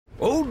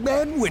Old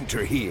Man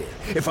Winter here.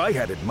 If I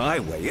had it my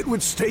way, it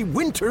would stay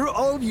winter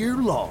all year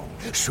long.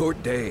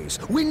 Short days,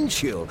 wind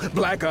chill,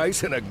 black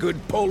ice, and a good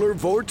polar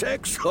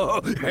vortex.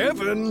 Oh,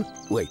 heaven!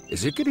 Wait,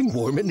 is it getting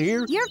warm in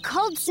here? Your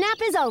cold snap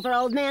is over,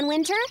 Old Man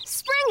Winter.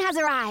 Spring has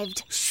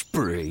arrived.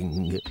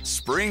 Spring.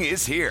 Spring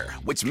is here,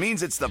 which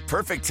means it's the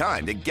perfect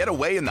time to get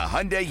away in the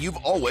Hyundai you've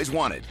always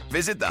wanted.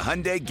 Visit the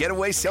Hyundai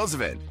Getaway Sales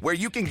Event, where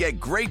you can get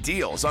great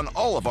deals on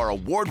all of our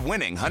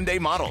award-winning Hyundai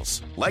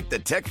models, like the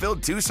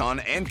tech-filled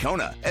Tucson and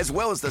Kona, as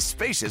well as the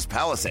spacious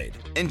Palisade.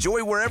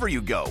 Enjoy wherever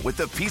you go with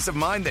the peace of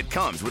mind that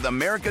comes with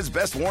America's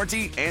best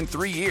warranty and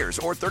 3 years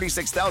or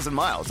 36,000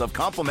 miles of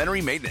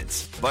complimentary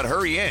maintenance. But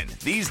hurry in,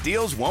 these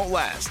deals won't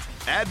last.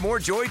 Add more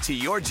joy to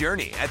your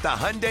journey at the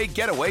Hyundai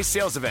Getaway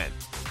Sales Event.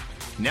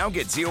 Now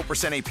get 0%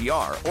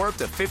 APR or up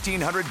to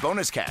 $1,500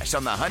 bonus cash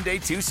on the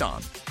Hyundai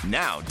Tucson.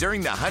 Now,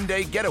 during the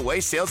Hyundai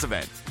Getaway Sales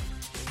Event.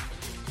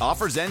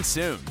 Offers end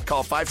soon.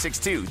 Call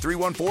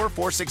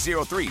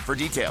 562-314-4603 for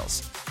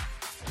details.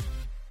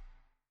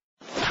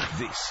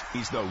 This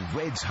is the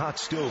Reds Hot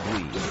Stove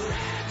League.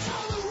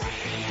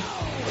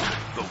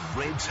 The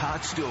Reds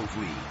Hot Stove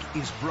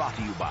League is brought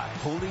to you by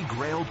Holy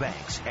Grail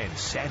Banks and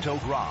Santo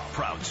Gras,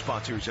 proud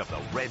sponsors of the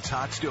Reds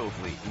Hot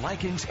Stove League.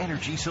 Likens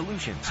Energy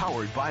Solutions,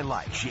 powered by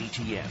Light.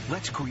 JTM,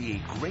 let's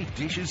create great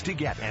dishes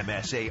together.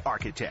 MSA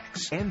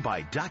Architects, and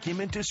by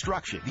Document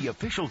Destruction, the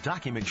official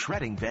document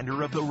shredding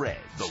vendor of the Reds.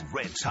 The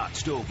Reds Hot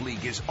Stove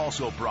League is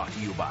also brought to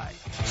you by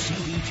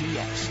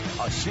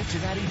CVTX, a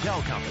Cincinnati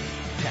Bell Company.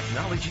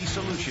 Technology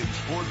solutions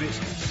for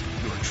business.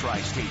 Your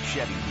Tri-State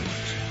Chevy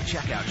dealers.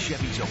 Check out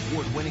Chevy's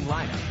award-winning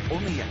lineup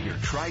only at your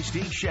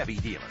Tri-State Chevy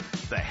dealer.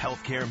 The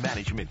Healthcare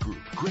Management Group.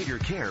 Greater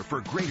care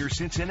for Greater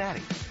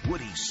Cincinnati.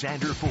 Woody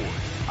Sander Ford.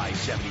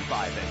 I-75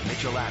 at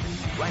Mitchell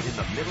Avenue. Right in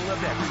the middle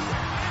of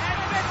everywhere.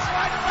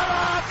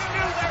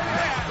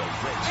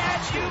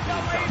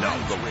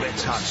 Now the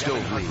Reds Hot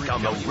Stove League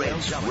on the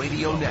Reds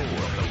Radio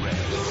Network.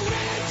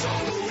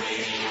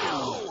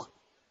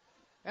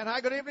 And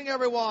hi, good evening,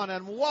 everyone,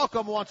 and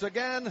welcome once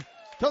again to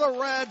the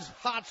Reds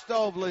Hot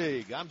Stove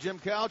League. I'm Jim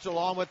Couch,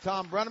 along with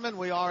Tom Brenneman.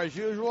 We are, as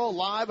usual,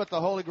 live at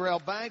the Holy Grail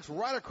Banks,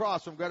 right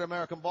across from Great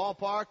American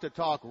Ballpark, to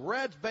talk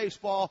Reds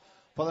baseball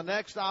for the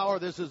next hour.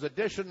 This is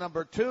edition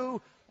number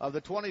 2 of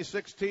the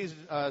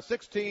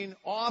 2016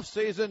 off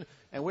season,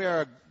 and we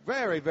are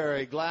very,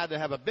 very glad to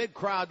have a big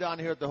crowd down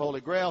here at the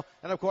Holy Grail,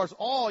 and of course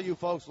all you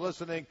folks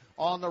listening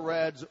on the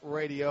Reds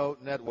Radio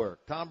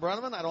Network. Tom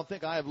Brenneman, I don't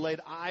think I have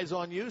laid eyes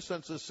on you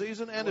since the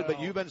season ended,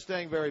 but you've been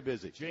staying very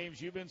busy. James,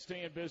 you've been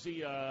staying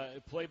busy,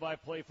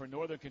 play-by-play for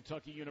Northern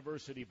Kentucky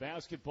University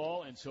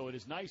basketball, and so it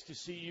is nice to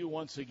see you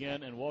once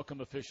again, and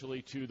welcome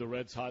officially to the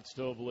Reds Hot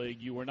Stove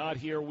League. You were not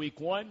here week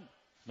 1.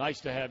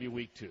 Nice to have you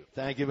week 2.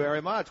 Thank you very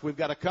much. We've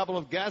got a couple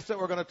of guests that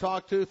we're going to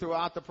talk to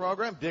throughout the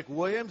program. Dick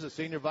Williams, the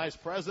Senior Vice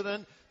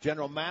President,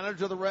 General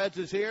Manager of the Reds,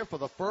 is here for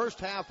the first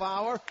half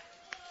hour.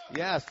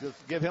 Yes,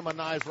 let's give him a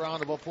nice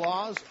round of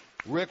applause.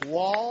 Rick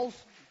Walls,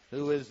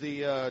 who is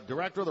the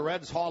Director of the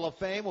Reds Hall of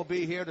Fame, will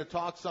be here to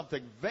talk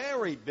something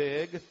very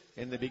big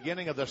in the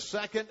beginning of the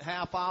second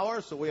half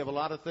hour. So we have a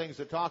lot of things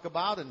to talk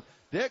about. And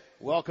Dick,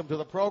 welcome to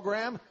the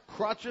program,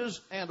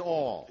 crutches and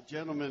all.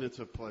 Gentlemen, it's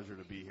a pleasure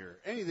to be here.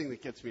 Anything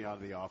that gets me out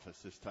of the office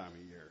this time of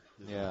year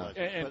is a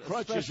pleasure. And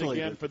crutches,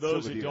 again, for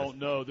those who don't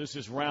know, this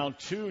is round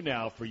 2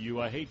 now for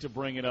you. I hate to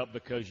bring it up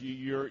because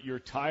you're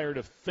tired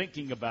of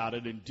thinking about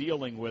it and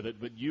dealing with it,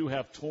 but you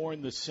have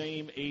torn the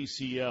same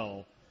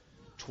ACL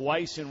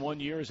twice in 1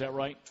 year. Is that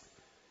right?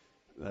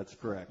 That's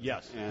correct.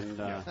 Yes. And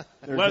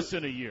less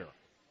than a year.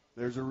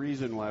 There's a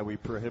reason why we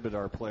prohibit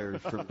our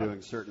players from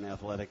doing certain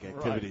athletic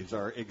activities. Right.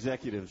 Our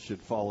executives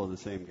should follow the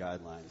same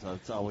guidelines.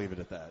 I'll leave it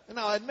at that.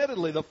 Now,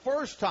 admittedly, the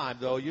first time,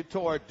 though, you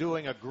tore it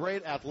doing a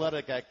great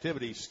athletic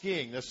activity,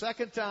 skiing. The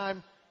second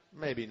time,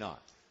 maybe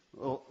not.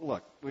 Well,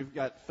 look, we've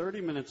got 30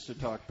 minutes to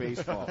talk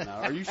baseball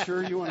now. Are you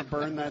sure you want to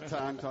burn that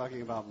time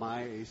talking about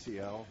my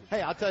ACL?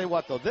 Hey, I'll tell you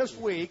what, though. This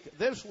week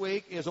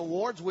is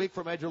awards week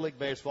for Major League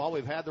Baseball.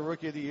 We've had the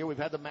Rookie of the Year. We've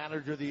had the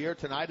Manager of the Year.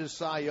 Tonight is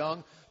Cy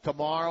Young.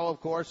 Tomorrow,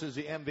 of course, is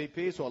the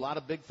MVP. So a lot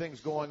of big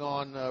things going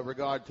on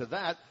regard to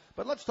that.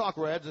 But let's talk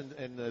Reds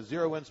and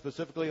zero in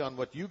specifically on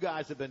what you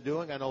guys have been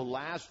doing. I know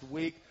last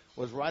week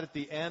was right at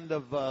the end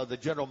of the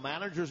general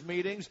managers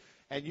meetings.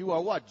 And you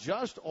are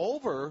just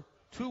over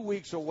 2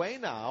 weeks away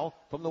now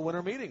from the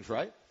winter meetings,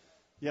 right?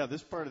 Yeah,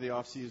 this part of the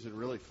offseason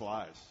really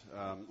flies.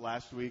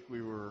 Last week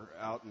we were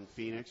out in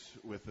Phoenix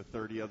with the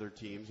 30 other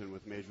teams and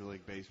with Major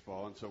League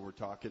Baseball, and so we're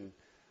talking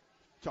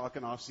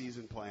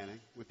off-season planning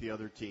with the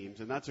other teams,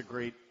 and that's a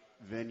great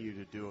venue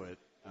to do it,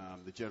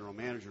 the general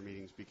manager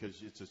meetings,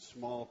 because it's a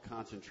small,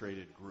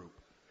 concentrated group,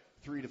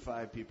 3 to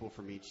 5 people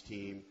from each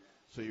team,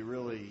 so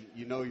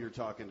you're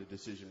talking to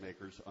decision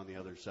makers on the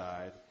other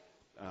side.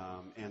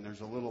 And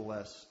there's a little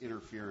less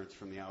interference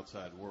from the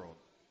outside world.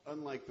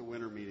 Unlike the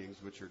winter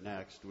meetings, which are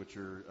next, which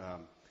are,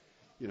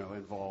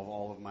 involve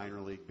all of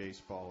minor league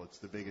baseball. It's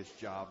the biggest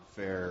job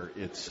fair.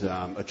 It's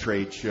a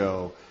trade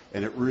show,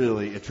 and it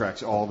really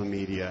attracts all the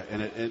media.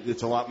 And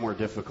it's a lot more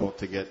difficult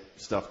to get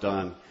stuff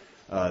done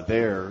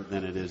there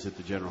than it is at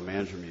the general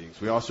manager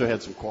meetings. We also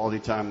had some quality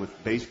time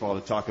with baseball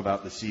to talk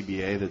about the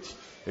CBA that's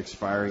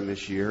expiring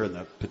this year and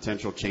the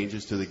potential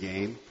changes to the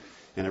game.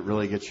 And it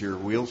really gets your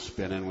wheels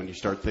spinning when you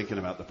start thinking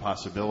about the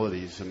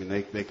possibilities. I mean,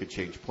 they could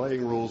change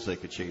playing rules, they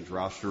could change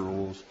roster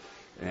rules,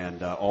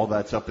 and all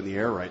that's up in the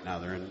air right now.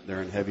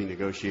 They're in heavy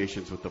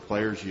negotiations with the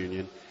players'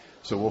 union.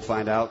 So we'll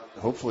find out,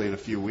 hopefully in a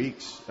few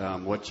weeks,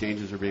 what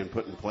changes are being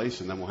put in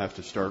place, and then we'll have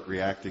to start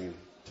reacting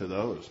to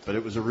those. But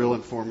it was a real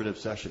informative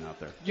session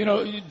out there. You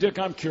know, Dick,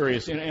 I'm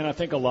curious, and I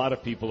think a lot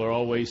of people are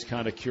always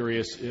kind of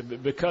curious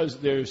because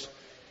there's,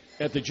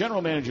 at the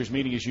general manager's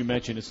meeting, as you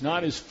mentioned, it's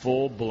not as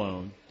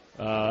full-blown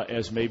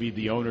as maybe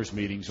the owners'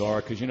 meetings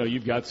are because, you know,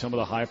 you've got some of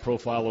the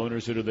high-profile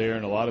owners that are there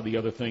and a lot of the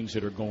other things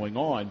that are going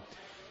on.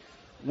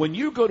 When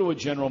you go to a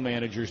general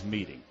manager's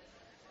meeting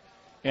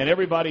and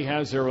everybody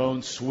has their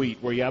own suite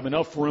where you have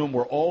enough room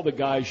where all the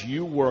guys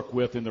you work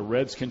with in the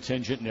Reds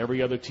contingent and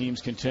every other team's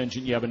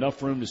contingent, you have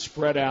enough room to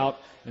spread out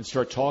and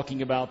start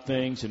talking about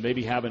things and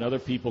maybe having other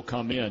people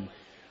come in,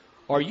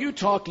 are you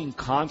talking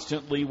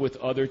constantly with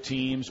other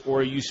teams or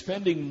are you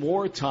spending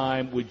more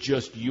time with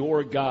just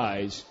your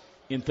guys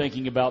in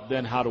thinking about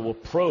then how to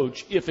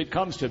approach, if it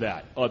comes to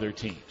that, other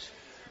teams?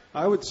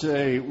 I would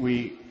say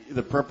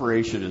the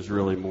preparation is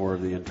really more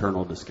of the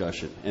internal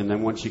discussion. And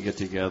then once you get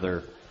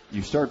together,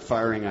 you start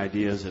firing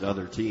ideas at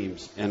other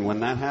teams. And when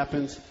that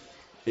happens,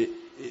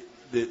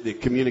 the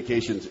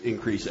communications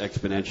increase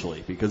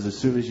exponentially because as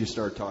soon as you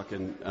start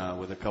talking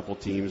with a couple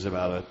teams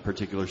about a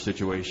particular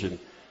situation,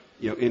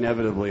 you know,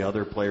 inevitably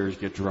other players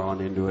get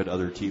drawn into it,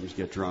 other teams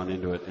get drawn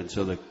into it. And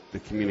so the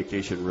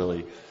communication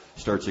really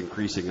starts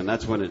increasing, and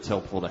that's when it's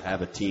helpful to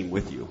have a team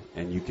with you,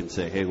 and you can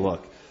say, hey,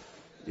 look,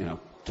 you know,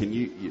 can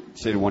you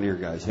say to one of your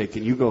guys, hey,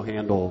 can you go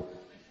handle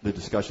the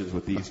discussions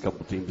with these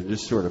couple teams and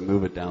just sort of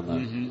move it down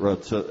the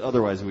road? So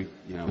otherwise,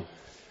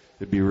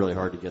 it'd be really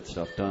hard to get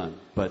stuff done.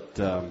 But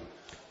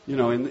you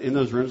know, in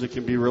those rooms, it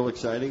can be real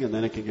exciting, and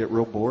then it can get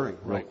real boring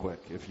real quick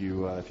if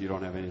you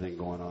don't have anything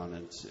going on.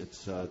 And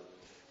it's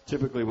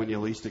typically when you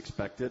least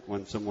expect it,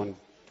 when someone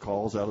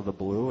calls out of the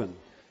blue,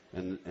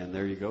 and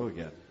there you go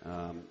again.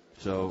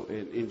 So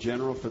in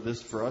general,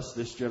 for us,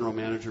 this general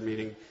manager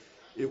meeting,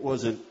 it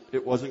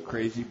wasn't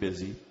crazy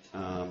busy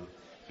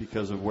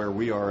because of where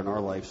we are in our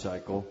life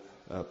cycle.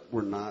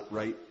 We're not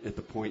right at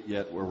the point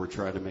yet where we're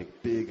trying to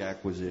make big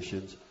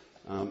acquisitions,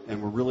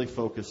 and we're really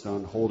focused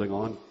on holding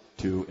on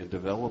to and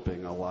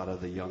developing a lot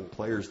of the young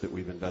players that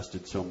we've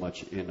invested so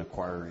much in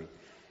acquiring.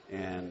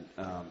 And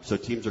so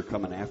teams are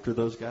coming after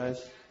those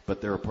guys,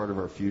 but they're a part of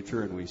our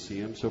future, and we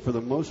see them. So for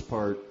the most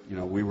part, you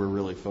know, we were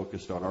really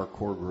focused on our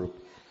core group.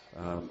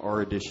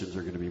 Our additions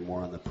are going to be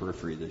more on the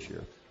periphery this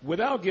year.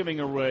 Without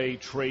giving away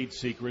trade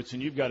secrets,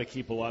 and you've got to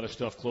keep a lot of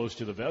stuff close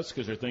to the vest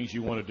because there are things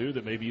you want to do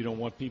that maybe you don't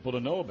want people to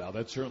know about.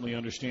 That's certainly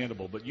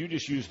understandable. But you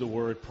just used the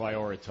word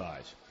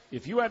prioritize.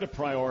 If you had to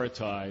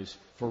prioritize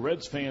for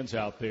Reds fans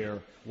out there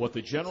what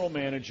the general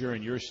manager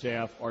and your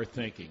staff are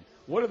thinking,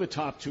 what are the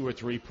top 2 or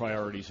 3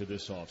 priorities of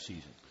this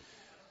offseason?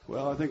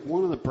 Well, I think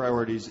one of the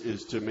priorities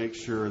is to make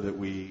sure that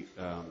we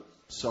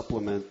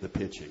supplement the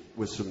pitching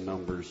with some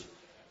numbers.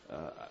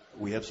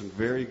 We have some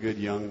very good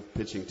young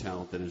pitching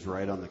talent that is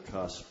right on the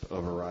cusp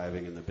of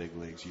arriving in the big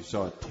leagues. You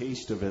saw a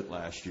taste of it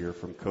last year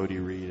from Cody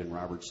Reed and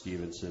Robert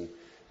Stevenson.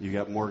 You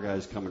got more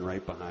guys coming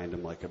right behind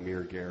him like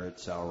Amir Garrett,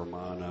 Sal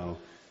Romano,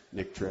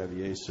 Nick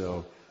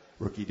Travieso,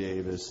 Rookie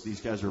Davis.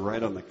 These guys are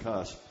right on the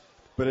cusp.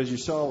 But as you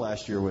saw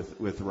last year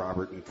with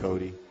Robert and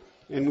Cody,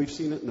 and we've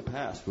seen it in the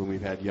past when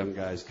we've had young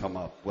guys come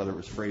up, whether it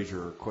was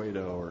Frazier or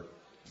Cueto or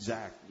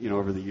Zach, you know,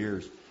 over the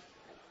years,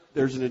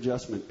 there's an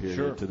adjustment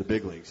period to the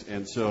big leagues.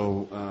 And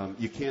so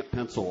you can't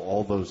pencil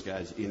all those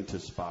guys into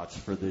spots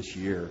for this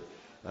year,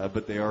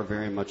 but they are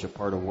very much a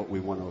part of what we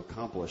want to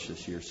accomplish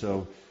this year.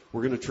 So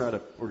we're going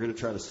to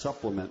try to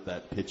supplement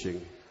that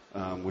pitching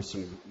with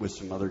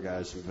some other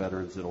guys, some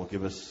veterans that'll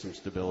give us some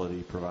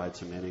stability, provide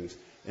some innings,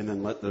 and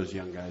then let those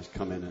young guys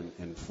come in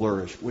and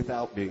flourish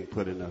without being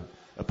put in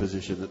a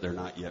position that they're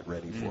not yet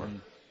ready for.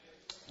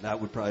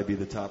 That would probably be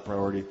the top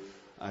priority.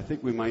 I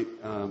think we might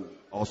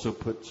also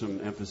put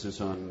some emphasis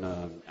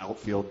on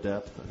outfield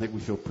depth. I think we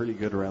feel pretty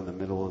good around the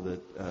middle of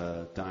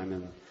the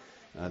diamond,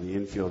 the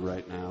infield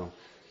right now.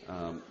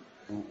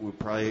 We'll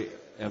probably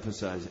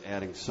emphasize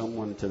adding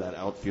someone to that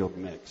outfield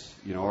mix.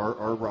 You know,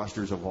 our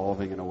roster is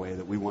evolving in a way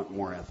that we want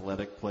more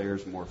athletic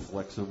players, more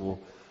flexible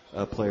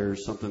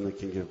players, something that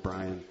can give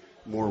Brian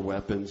more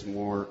weapons,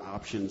 more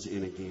options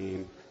in a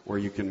game where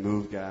you can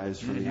move guys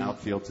from the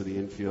outfield to the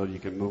infield. You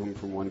can move them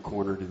from one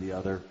corner to the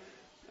other.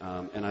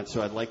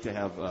 So I'd like to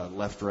have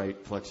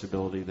left-right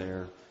flexibility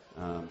there.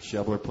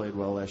 Shebler played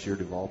well last year.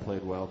 Duvall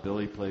played well.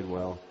 Billy played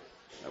well.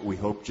 We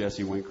hope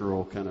Jesse Winker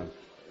will kind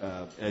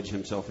of edge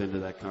himself into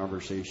that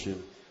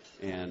conversation.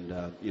 And,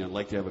 I'd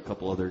like to have a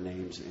couple other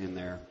names in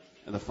there.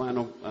 And the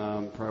final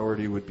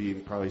priority would be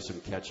probably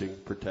some catching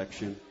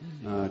protection,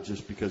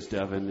 just because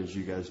Devin, as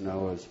you guys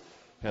know, has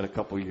had a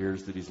couple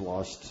years that he's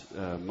lost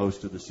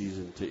most of the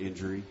season to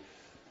injury.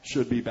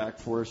 Should be back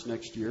for us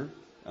next year,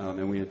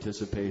 and we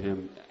anticipate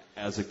him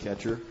as a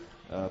catcher.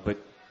 But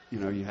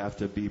you have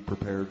to be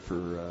prepared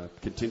for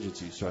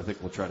contingencies. So I think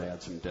we'll try to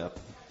add some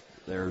depth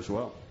there as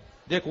well.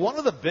 Dick, one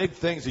of the big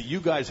things that you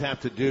guys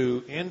have to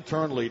do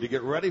internally to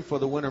get ready for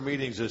the winter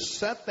meetings is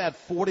set that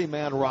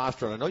 40-man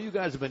roster. And I know you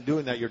guys have been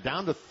doing that. You're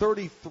down to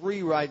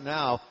 33 right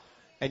now,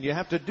 and you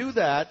have to do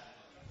that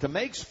to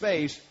make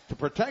space to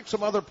protect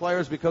some other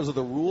players because of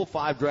the Rule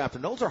 5 draft.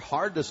 And those are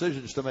hard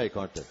decisions to make,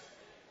 aren't they?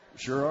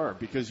 Sure are,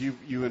 because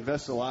you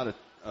invest a lot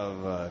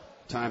of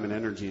time and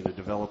energy into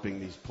developing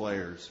these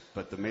players.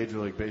 But the Major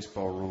League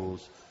Baseball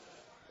rules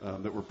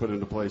that were put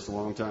into place a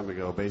long time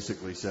ago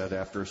basically said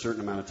after a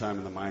certain amount of time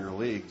in the minor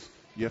leagues,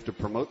 you have to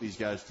promote these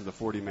guys to the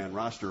 40-man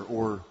roster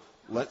or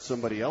let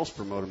somebody else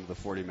promote them to the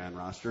 40-man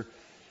roster.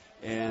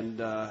 And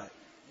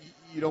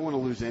you don't want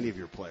to lose any of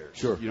your players.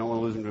 Sure. You don't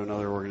want to lose them to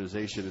another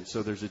organization. And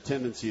so there's a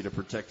tendency to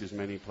protect as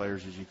many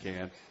players as you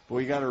can. But what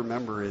you got to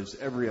remember is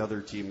every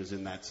other team is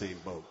in that same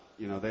boat.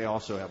 They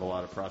also have a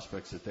lot of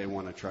prospects that they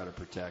want to try to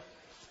protect.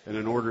 And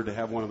in order to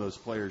have one of those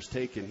players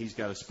taken, he's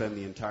got to spend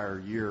the entire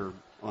year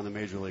on the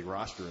Major League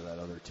roster of that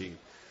other team.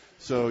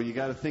 So you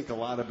got to think a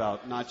lot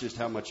about not just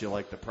how much you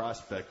like the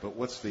prospect, but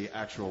what's the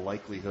actual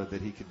likelihood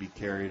that he could be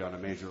carried on a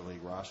Major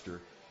League roster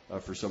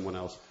for someone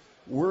else.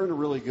 We're in a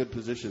really good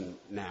position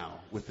now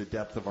with the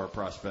depth of our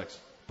prospects,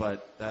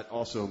 but that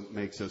also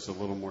makes us a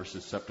little more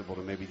susceptible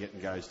to maybe getting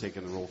guys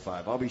taking the Rule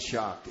 5. I'll be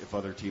shocked if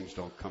other teams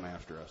don't come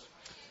after us.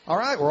 All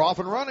right, we're off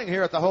and running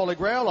here at the Holy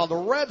Grail on the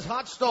Reds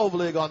Hot Stove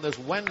League on this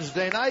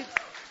Wednesday night.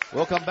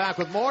 We'll come back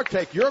with more.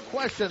 Take your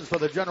questions for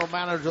the general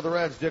manager of the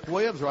Reds, Dick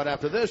Williams, right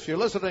after this. You're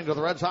listening to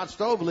the Reds Hot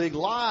Stove League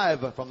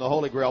live from the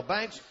Holy Grail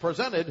Banks,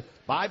 presented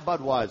by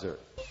Budweiser.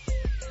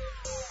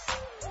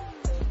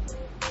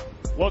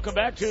 Welcome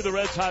back to the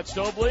Reds Hot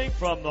Stove League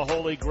from the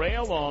Holy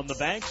Grail on the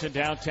Banks in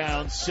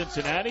downtown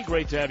Cincinnati.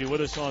 Great to have you with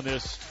us on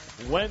this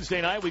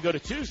Wednesday night. We go to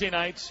Tuesday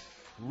nights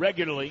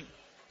regularly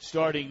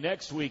starting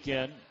next week,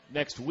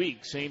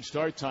 same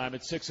start time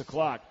at 6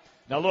 o'clock.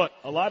 Now, look,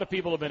 a lot of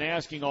people have been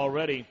asking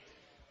already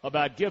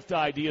about gift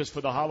ideas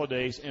for the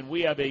holidays, and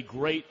we have a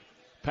great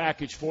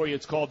package for you.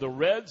 It's called the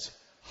Reds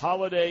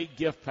Holiday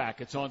Gift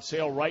Pack. It's on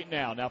sale right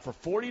now. Now, for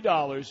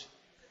 $40,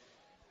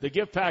 the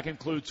gift pack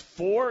includes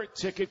 4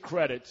 ticket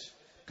credits,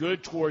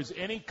 good towards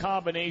any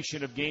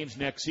combination of games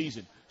next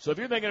season. So if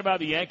you're thinking about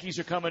the Yankees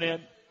are coming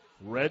in,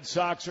 Red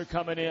Sox are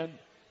coming in,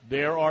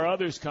 there are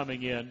others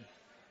coming in,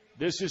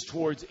 this is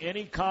towards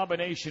any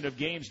combination of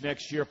games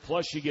next year,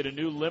 plus you get a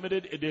new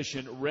limited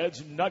edition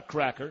Reds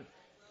Nutcracker.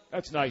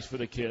 That's nice for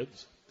the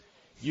kids.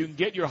 You can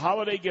get your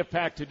holiday gift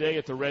pack today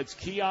at the Reds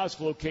kiosk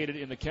located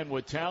in the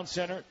Kenwood Town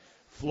Center,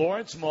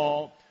 Florence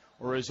Mall,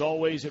 or as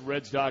always at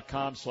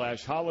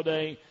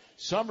reds.com/holiday.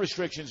 Some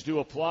restrictions do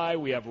apply.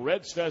 We have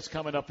Reds Fest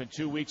coming up in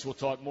 2 weeks. We'll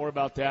talk more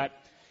about that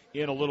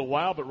in a little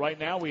while. But right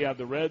now we have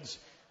the Reds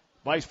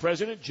Vice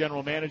President,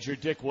 General Manager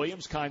Dick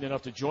Williams, kind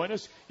enough to join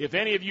us. If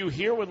any of you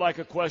here would like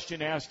a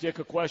question, ask Dick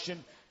a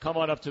question, come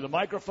on up to the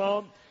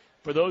microphone.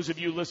 For those of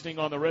you listening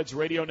on the Reds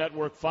Radio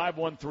Network,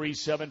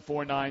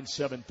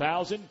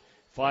 513-749-7000.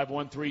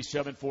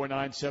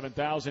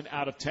 513-749-7000.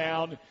 Out of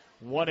town,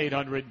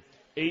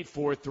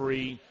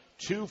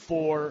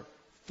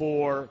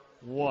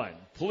 1-800-843-2441.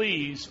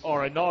 Please,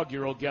 our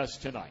inaugural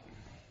guest tonight.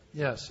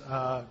 Yes,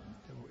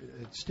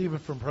 it's Stephen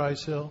from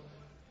Price Hill.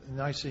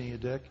 Nice seeing you,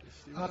 Dick.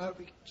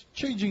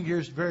 Changing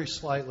gears very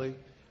slightly,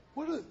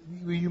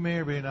 you may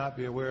or may not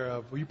be aware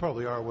of, well, you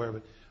probably are aware of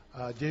it,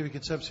 David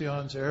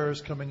Concepcion's error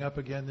is coming up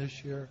again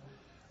this year.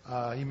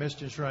 He missed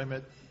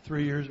enshrinement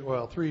 3 years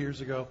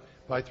ago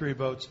by 3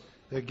 votes.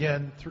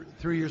 Again,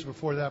 3 years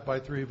before that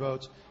by 3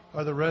 votes.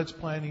 Are the Reds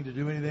planning to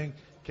do anything?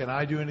 Can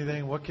I do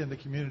anything? What can the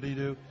community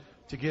do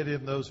to get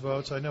him those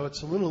votes? I know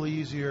it's a little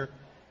easier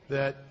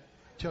that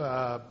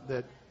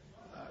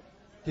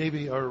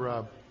Davey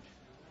or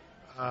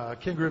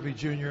Ken Griffey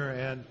Jr.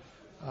 and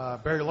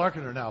Barry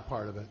Larkin are now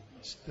part of it.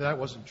 That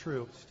wasn't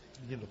true,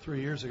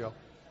 3 years ago.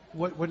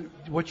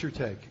 What's your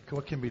take?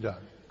 What can be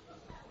done?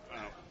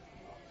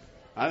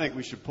 I think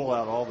we should pull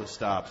out all the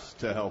stops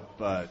to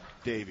help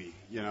Davey.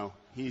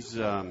 He's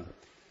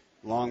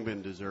long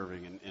been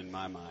deserving in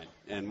my mind,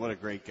 and what a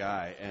great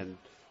guy, and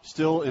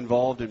still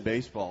involved in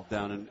baseball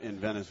down in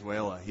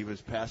Venezuela. He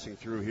was passing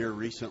through here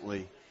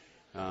recently,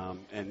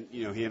 and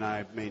he and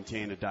I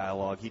maintain a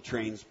dialogue. He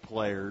trains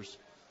players,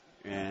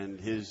 and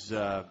his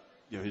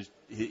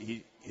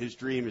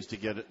dream is to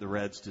get the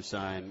Reds to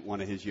sign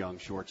one of his young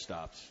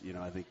shortstops.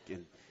 I think.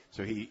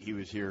 So he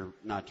was here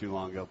not too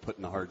long ago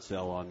putting the hard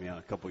sell on me on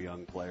a couple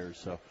young players.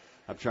 So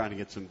I'm trying to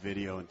get some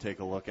video and take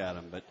a look at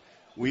them. But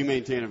we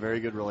maintain a very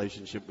good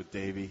relationship with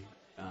Davey.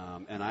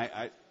 And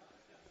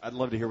I'd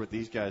love to hear what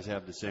these guys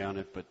have to say on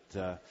it. But,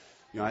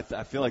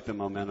 I feel like the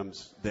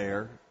momentum's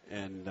there,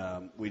 and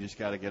we just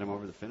got to get him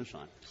over the finish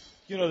line.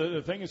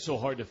 The thing that's so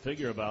hard to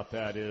figure about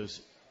that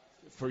is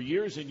for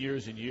years and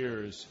years and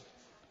years,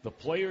 the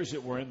players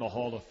that were in the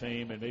Hall of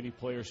Fame and maybe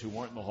players who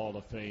weren't in the Hall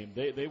of Fame,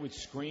 they would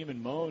scream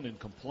and moan and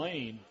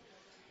complain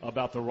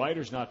about the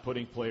writers not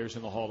putting players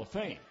in the Hall of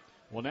Fame.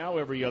 Well, now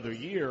every other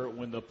year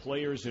when the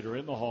players that are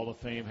in the Hall of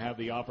Fame have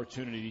the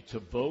opportunity to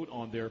vote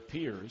on their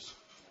peers,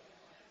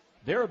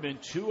 There have been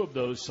 2 of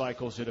those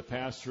cycles that have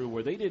passed through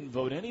where they didn't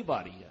vote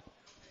anybody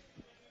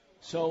in.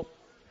 So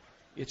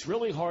it's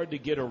really hard to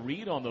get a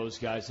read on those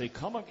guys. It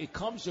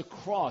comes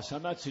across,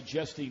 I'm not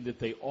suggesting that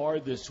they are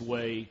this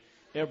way,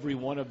 every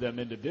one of them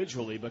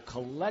individually, but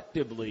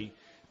collectively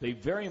they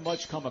very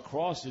much come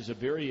across as a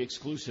very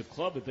exclusive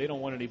club that they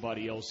don't want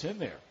anybody else in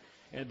there.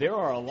 And there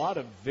are a lot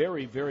of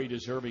very, very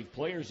deserving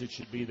players that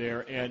should be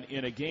there, and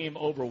in a game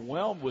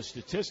overwhelmed with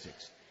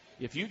statistics.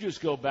 If you just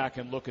go back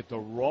and look at the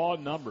raw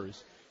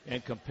numbers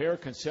and compare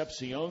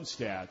Concepcion's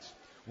stats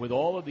with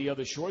all of the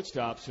other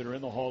shortstops that are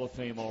in the Hall of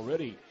Fame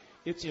already,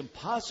 it's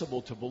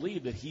impossible to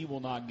believe that he will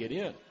not get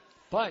in.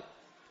 But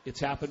it's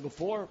happened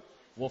before.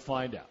 We'll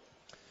find out.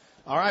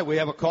 All right, we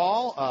have a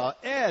call.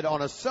 Ed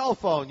on a cell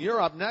phone.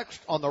 You're up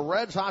next on the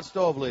Reds Hot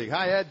Stove League.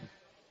 Hi, Ed.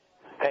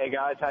 Hey,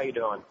 guys. How you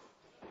doing?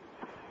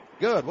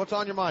 Good. What's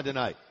on your mind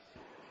tonight?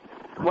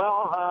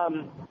 Well,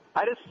 I'm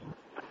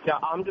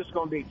just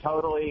going to be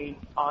totally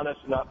honest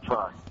and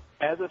upfront.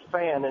 As a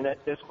fan, and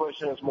this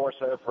question is more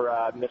so for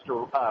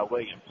Mr.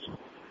 Williams.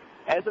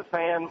 As a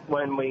fan,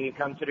 when we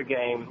come to the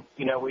game,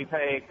 we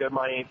pay good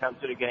money to come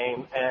to the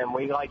game, and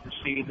we like to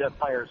see the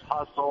players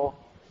hustle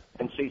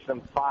and see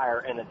some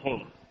fire in the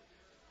team.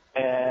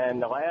 And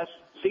the last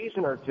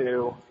season or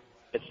 2,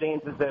 it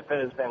seems as if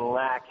it has been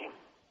lacking.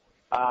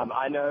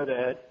 I know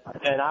that,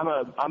 and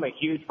I'm a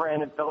huge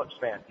Brandon Phillips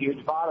fan,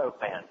 huge Votto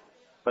fan,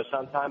 but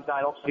sometimes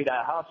I don't see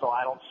that hustle.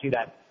 I don't see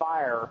that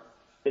fire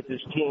that this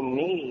team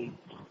needs.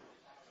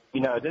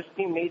 This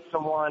team needs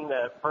someone,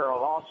 for a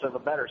loss of a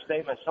better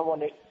statement, someone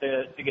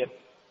to get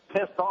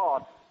pissed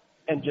off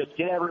and just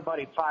get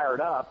everybody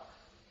fired up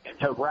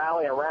to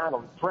rally around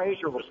them.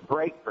 Frazier was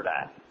great for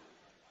that.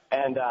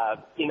 And,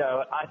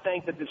 I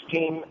think that this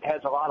team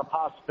has a lot of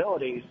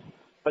possibilities,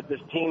 but this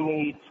team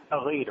needs a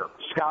leader.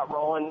 Scott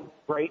Rowland,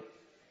 great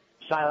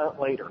silent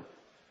leader.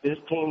 This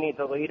team needs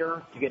a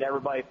leader to get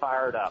everybody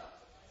fired up.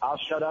 I'll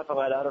shut up and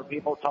let other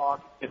people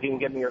talk. If you can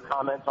give me your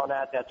comments on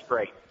that, that's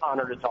great.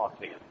 Honor to talk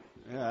to you.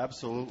 Yeah,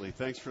 absolutely.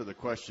 Thanks for the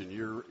question.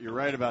 You're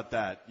right about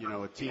that.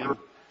 A team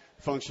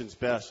functions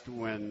best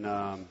when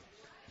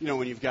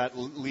when you've got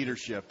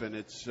leadership, and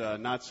it's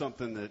not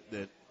something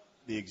that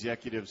the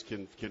executives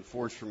can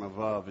force from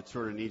above. It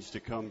sort of needs to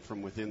come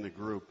from within the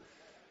group.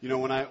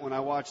 When I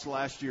watched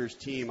last year's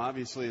team,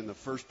 obviously in the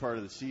first part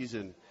of the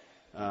season,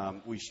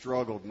 we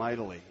struggled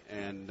mightily,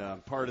 and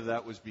part of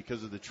that was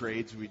because of the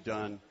trades we'd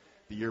done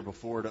the year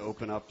before to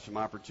open up some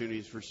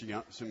opportunities for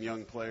some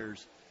young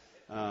players.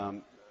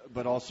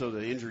 But also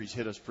the injuries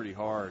hit us pretty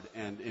hard.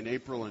 And in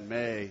April and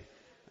May,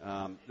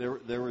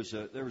 there was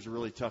a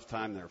really tough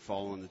time there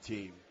following the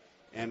team.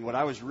 And what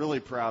I was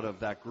really proud of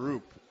that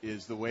group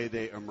is the way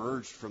they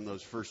emerged from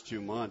those first 2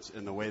 months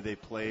and the way they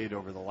played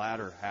over the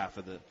latter half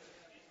of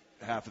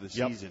the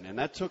season. And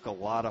that took a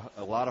lot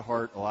of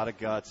heart, a lot of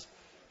guts.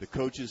 The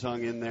coaches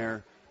hung in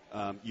there.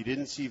 You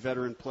didn't see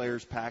veteran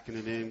players packing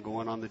it in,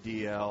 going on the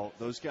DL.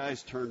 Those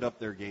guys turned up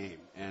their game.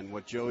 And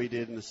what Joey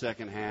did in the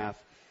second half,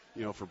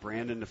 for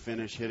Brandon to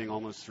finish hitting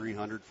almost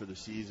 300 for the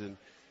season,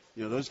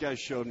 those guys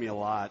showed me a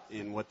lot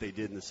in what they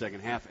did in the second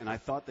half, and I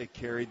thought they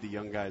carried the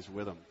young guys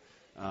with them.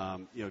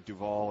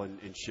 Duvall and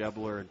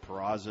Schebler and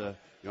Peraza,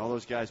 all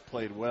those guys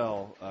played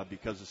well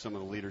because of some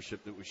of the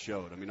leadership that was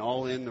showed. I mean,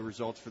 all in, the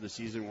results for the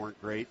season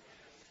weren't great,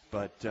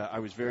 but I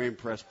was very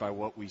impressed by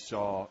what we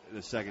saw in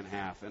the second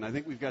half. And I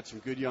think we've got some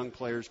good young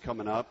players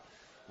coming up.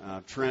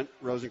 Trent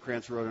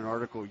Rosenkrantz wrote an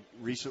article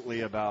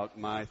recently about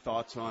my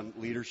thoughts on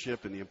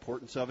leadership and the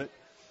importance of it.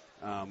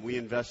 We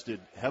invested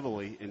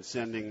heavily in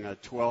sending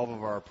 12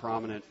 of our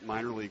prominent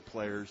minor league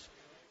players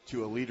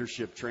to a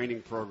leadership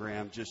training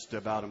program just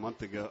about a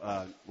month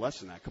ago, less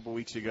than that, a couple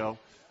weeks ago,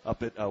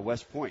 up at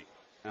West Point.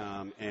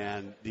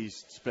 And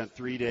these spent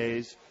 3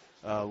 days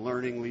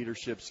learning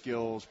leadership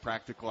skills,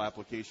 practical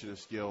application of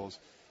skills.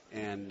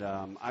 And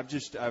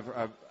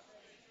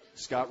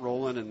Scott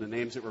Rowland and the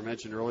names that were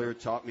mentioned earlier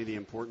taught me the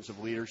importance of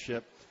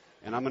leadership.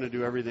 And I'm going to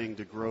do everything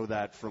to grow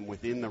that from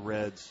within the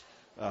Reds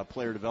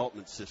player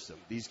development system.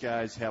 These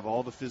guys have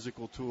all the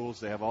physical tools,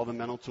 they have all the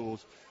mental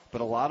tools,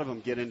 but a lot of them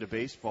get into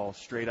baseball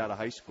straight out of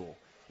high school.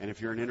 And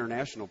if you're an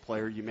international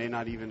player, you may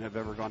not even have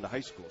ever gone to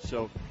high school.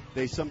 So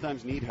they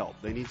sometimes need help.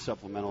 They need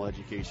supplemental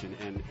education,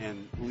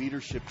 and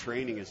leadership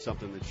training is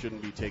something that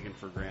shouldn't be taken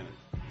for granted.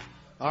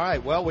 All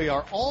right, well, we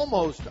are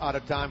almost out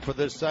of time for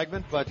this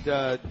segment, but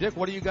Dick,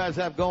 what do you guys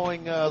have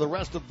going the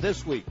rest of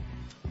this week?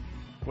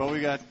 Well, we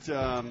got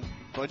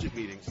budget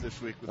meetings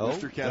this week with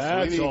Mr.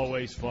 Castellini. That's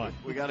always fun.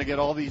 We got to get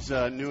all these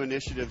new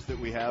initiatives that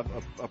we have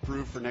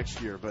approved for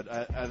next year. But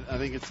I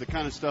think it's the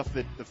kind of stuff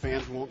that the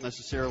fans won't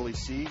necessarily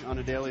see on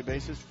a daily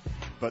basis.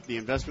 But the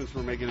investments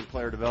we're making in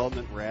player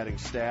development, we're adding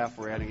staff,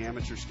 we're adding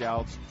amateur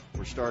scouts,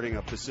 we're starting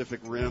a Pacific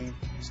Rim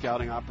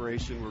scouting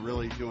operation. We're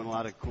really doing a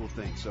lot of cool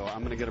things. So I'm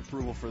going to get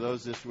approval for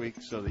those this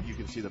week so that you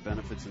can see the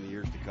benefits in the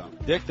years to come.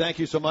 Dick, thank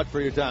you so much for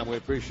your time. We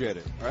appreciate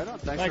it. All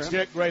right, thanks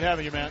Dick. Great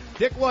having you, man.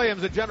 Dick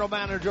Williams, the general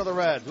manager of the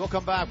Reds. We'll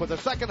come back with the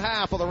second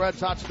half of the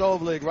Reds Hot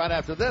Stove League right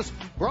after this,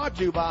 brought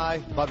to you by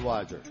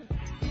Budweiser.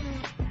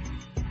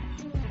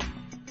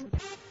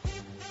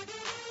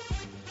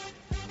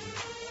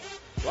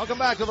 Welcome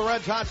back to the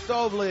Reds Hot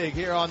Stove League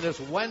here on this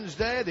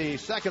Wednesday, the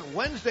second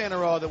Wednesday in a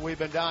row that we've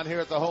been down here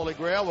at the Holy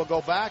Grail. We'll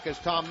go back, as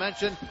Tom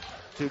mentioned,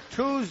 to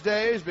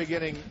Tuesdays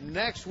beginning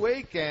next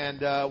week,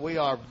 and we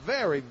are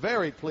very,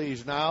 very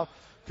pleased now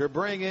to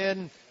bring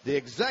in the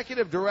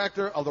executive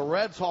director of the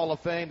Reds Hall of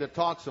Fame to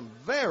talk some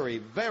very,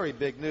 very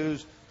big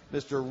news,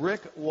 Mr.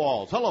 Rick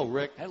Walls. Hello,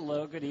 Rick.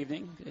 Hello, good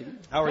evening.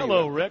 How are you?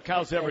 Hello, Rick.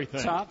 How's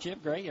everything? Top,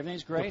 Chip, great.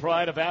 Everything's great. The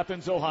pride of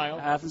Athens, Ohio.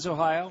 Athens,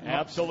 Ohio.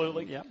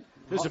 Absolutely. Yep.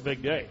 This is a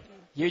big day.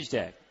 Huge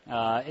day.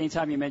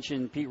 Anytime you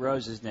mention Pete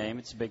Rose's name,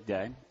 it's a big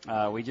day.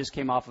 We just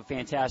came off a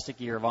fantastic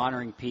year of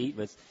honoring Pete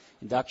with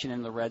induction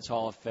into the Reds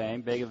Hall of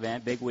Fame. Big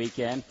event, big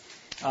weekend.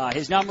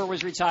 His number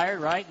was retired,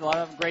 right? A lot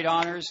of great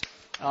honors.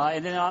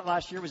 And then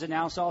last year was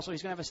announced also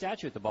he's going to have a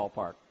statue at the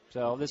ballpark.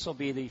 So this will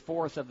be the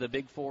fourth of the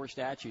big four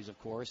statues, of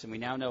course, and we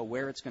now know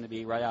where it's going to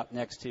be, right out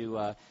next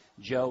to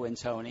Joe and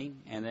Tony.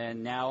 And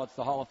then now it's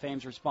the Hall of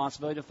Fame's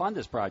responsibility to fund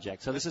this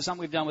project. So this is something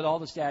we've done with all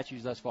the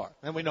statues thus far.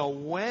 And we know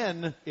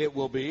when it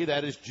will be.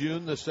 That is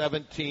June the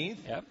 17th.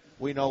 Yep.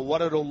 We know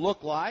what it'll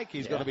look like.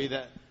 He's going to be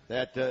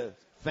that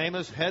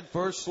famous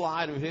head-first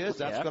slide of his.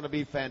 That's going to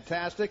be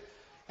fantastic.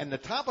 And to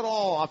top it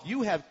all off,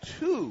 you have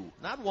two,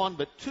 not one,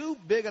 but two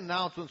big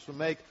announcements to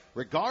make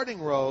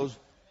regarding Rose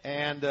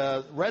and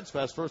Reds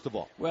Fest, first of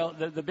all. Well,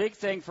 the big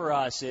thing for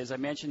us is, I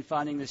mentioned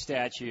funding the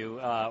statue.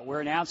 We're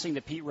announcing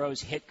the Pete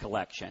Rose hit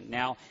collection.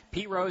 Now,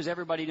 Pete Rose,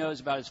 everybody knows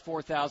about his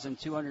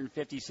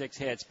 4,256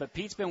 hits, but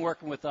Pete's been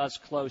working with us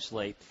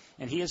closely,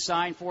 and he has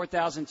signed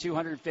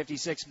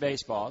 4,256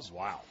 baseballs.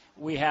 Wow.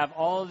 We have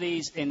all of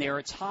these, and they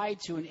are tied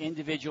to an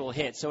individual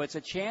hit. So it's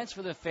a chance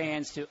for the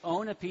fans to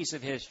own a piece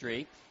of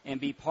history and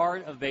be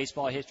part of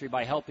baseball history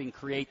by helping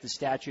create the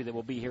statue that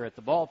will be here at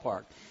the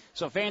ballpark.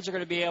 So fans are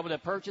going to be able to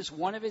purchase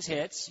one of his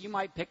hits. You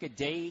might pick a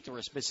date or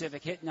a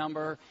specific hit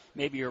number,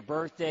 maybe your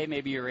birthday,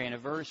 maybe your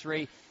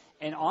anniversary.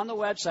 And on the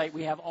website,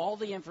 we have all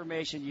the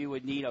information you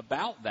would need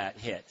about that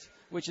hit,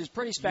 which is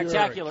pretty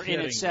spectacular in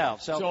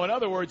itself. So in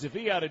other words, if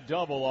he had a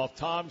double off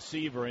Tom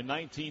Seaver in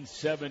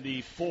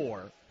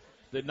 1974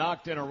 that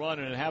knocked in a run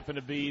and it happened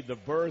to be the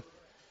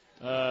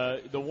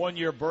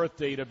 1-year birth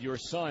date of your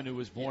son who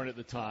was born at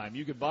the time,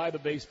 you could buy the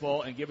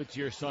baseball and give it to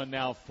your son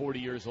now 40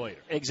 years later.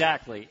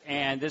 Exactly.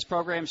 And this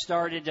program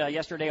started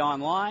yesterday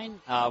online.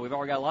 We've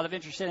already got a lot of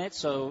interest in it.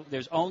 So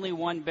there's only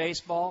one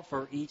baseball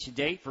for each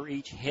date, for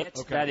each hit,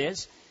 that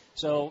is.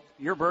 So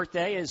your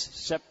birthday is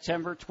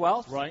September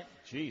 12th. Right.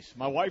 Jeez,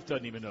 my wife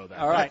doesn't even know that.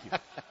 All right.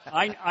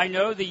 Thank you. I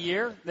know the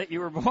year that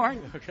you were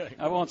born. Okay.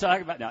 I won't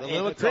talk about that. A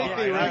little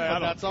creepy, but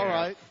that's all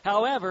right.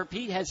 However,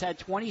 Pete has had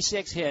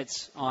 26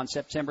 hits on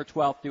September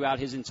 12th throughout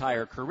his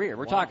entire career.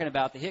 We're talking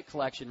about the hit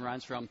collection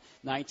runs from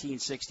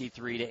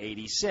 1963 to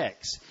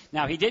 86.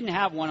 Now, he didn't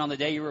have one on the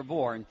day you were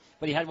born,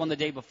 but he had one the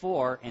day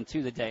before and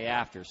two the day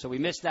after. So we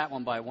missed that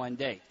one by one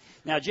date.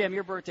 Now, Jim,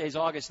 your birthday is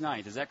August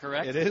 9th. Is that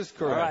correct? It is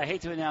correct. All right, I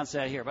hate to announce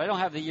that here, but I don't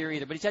have the year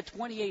either. But he's had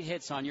 28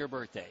 hits on your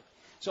birthday.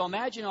 So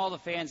imagine all the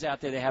fans out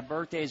there that have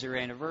birthdays or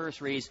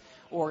anniversaries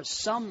or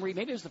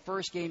maybe it was the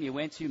first game you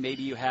went to,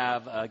 maybe you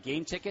have a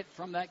game ticket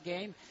from that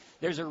game.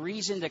 There's a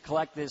reason to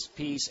collect this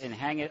piece and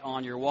hang it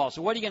on your wall.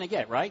 So what are you going to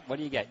get, right? What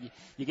do you get?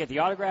 You get the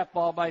autographed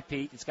ball by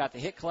Pete. It's got the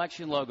hit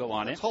collection logo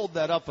on it. Let's hold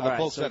that up for the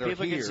folks that are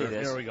people here. Can see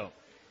this. There we go.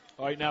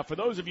 All right, now for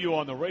those of you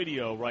on the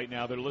radio right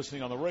now that are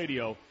listening on the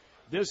radio,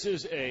 this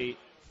is a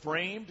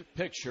framed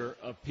picture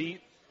of Pete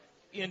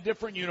in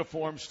different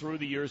uniforms through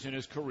the years in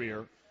his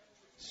career,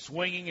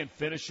 swinging and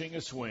finishing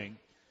a swing.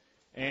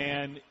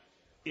 And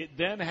it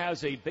then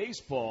has a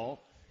baseball,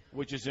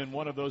 which is in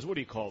one of those, what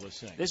do you call this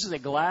thing? This is a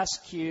glass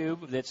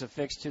cube that's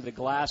affixed to the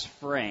glass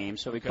frame.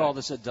 So we call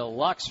this a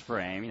deluxe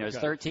frame. It's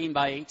 13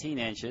 by 18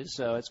 inches,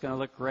 so it's going to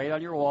look great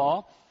on your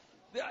wall.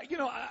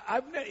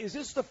 Is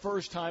this the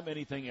first time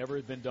anything ever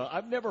has been done?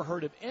 I've never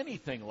heard of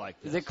anything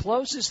like this. The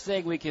closest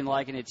thing we can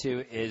liken it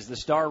to is the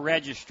Star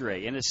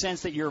Registry, in the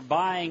sense that you're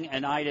buying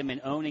an item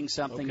and owning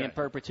something in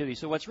perpetuity.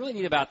 So what's really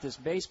neat about this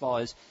baseball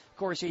is, of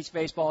course, each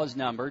baseball is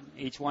numbered.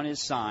 Each one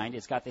is signed.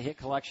 It's got the hit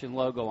collection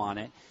logo on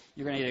it.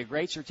 You're going to get a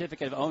great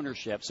certificate of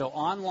ownership. So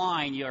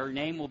online, your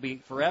name will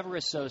be forever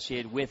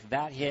associated with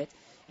that hit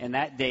and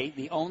that date,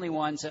 the only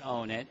ones that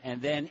own it.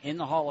 And then in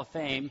the Hall of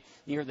Fame,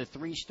 near the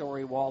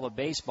 3-story wall of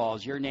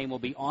baseballs, your name will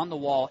be on the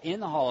wall in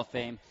the Hall of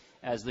Fame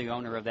as the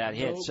owner of that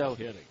hit. So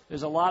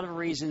there's a lot of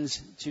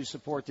reasons to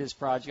support this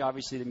project.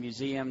 Obviously, the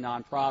museum,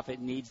 nonprofit,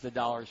 needs the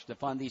dollars to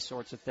fund these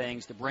sorts of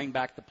things, to bring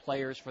back the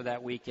players for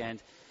that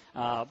weekend.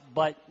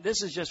 But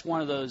this is just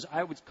one of those,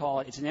 I would call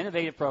it, it's an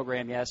innovative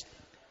program, yes,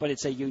 but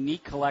it's a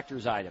unique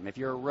collector's item. If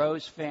you're a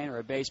Rose fan or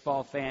a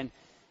baseball fan,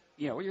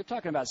 you're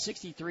talking about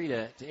 63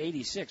 to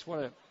 86. What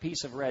a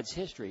piece of Reds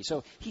history.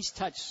 So he's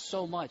touched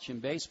so much in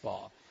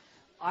baseball.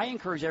 I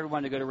encourage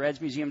everyone to go to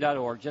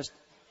redsmuseum.org. Just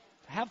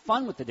have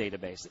fun with the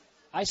database.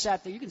 I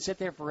sat there. You can sit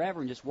there forever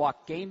and just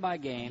walk game by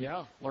game,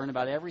 learn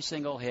about every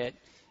single hit.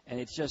 And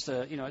it's just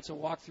it's a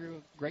walk through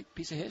a great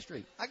piece of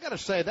history. I got to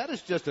say, that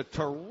is just a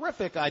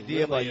terrific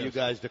idea by you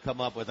guys to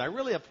come up with. I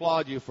really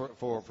applaud you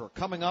for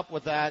coming up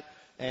with that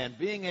and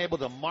being able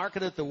to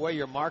market it the way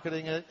you're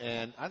marketing it,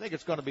 and I think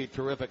it's going to be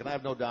terrific, and I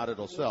have no doubt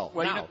it'll sell.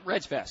 Well, now,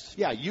 Reds Fest.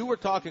 Yeah, you were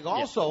talking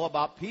also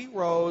about Pete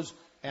Rose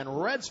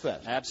and Reds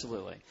Fest.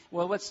 Absolutely.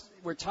 Well,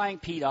 we're tying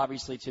Pete,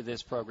 obviously, to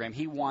this program.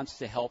 He wants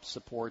to help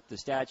support the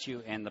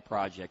statue and the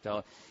project.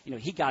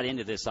 He got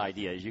into this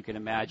idea, as you can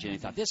imagine. He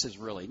thought, this is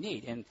really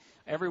neat. And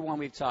everyone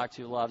we've talked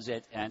to loves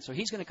it. And so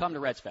he's going to come to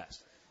Reds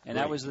Fest. And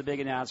that was the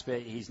big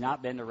announcement. He's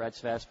not been to Reds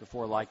Fest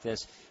before like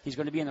this. He's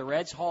going to be in the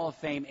Reds Hall of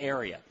Fame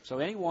area. So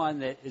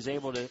anyone that is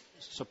able to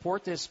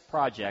support this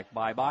project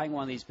by buying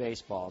one of these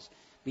baseballs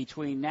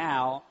between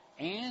now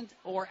and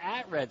or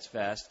at Reds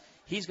Fest,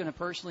 he's going to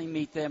personally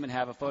meet them and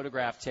have a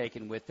photograph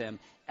taken with them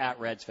at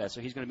Reds Fest.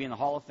 So he's going to be in the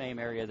Hall of Fame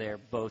area there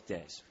both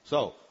days.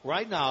 So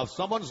right now, if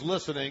someone's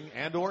listening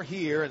and or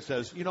here and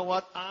says, you know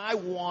what, I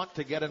want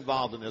to get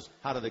involved in this,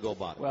 how do they go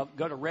about it? Well,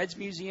 go to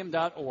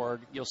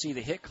redsmuseum.org. You'll see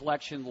the Hit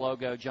Collection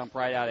logo jump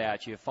right out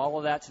at you.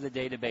 Follow that to the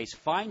database.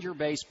 Find your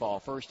baseball,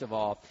 first of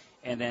all,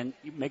 and then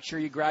make sure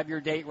you grab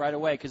your date right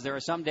away, because there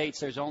are some dates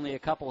there's only a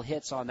couple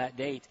hits on that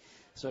date.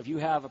 So if you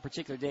have a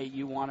particular date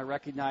you want to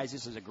recognize,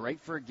 this is a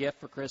great for a gift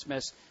for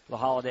Christmas, for the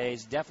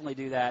holidays. Definitely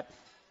do that.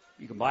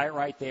 You can buy it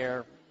right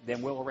there.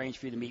 Then we'll arrange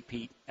for you to meet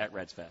Pete at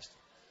Reds Fest.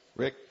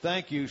 Rick,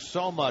 thank you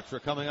so much for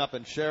coming up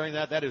and sharing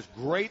that. That is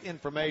great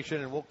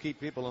information, and we'll keep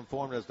people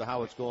informed as to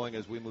how it's going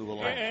as we move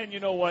along. And you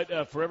know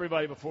what, for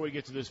everybody, before we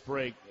get to this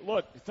break,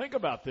 look, think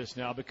about this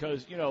now,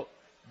 because,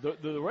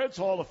 the Reds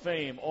Hall of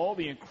Fame, all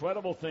the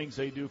incredible things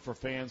they do for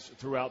fans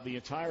throughout the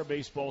entire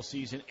baseball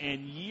season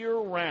and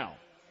year-round.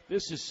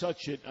 This is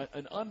such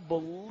an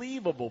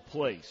unbelievable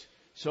place.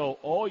 So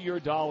all your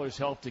dollars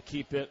help to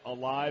keep it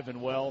alive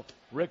and well.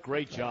 Rick,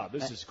 great job.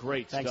 This is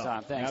great stuff. Thanks,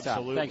 Tom. Thanks,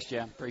 Absolutely. Tom. Thanks,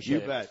 Jim.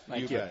 Appreciate it.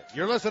 You bet.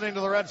 You're listening to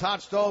the Reds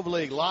Hot Stove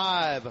League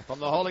live from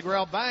the Holy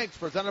Grail Banks,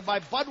 presented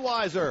by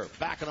Budweiser.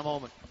 Back in a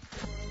moment.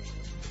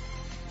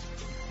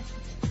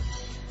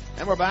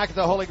 And we're back at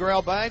the Holy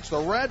Grail Banks,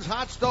 the Reds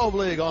Hot Stove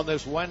League on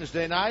this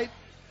Wednesday night.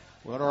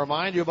 We want to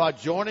remind you about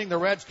joining the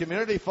Reds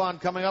Community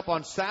Fund coming up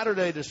on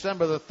Saturday,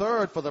 December the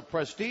 3rd for the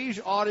Prestige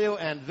Audio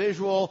and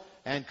Visual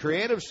and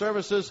Creative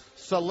Services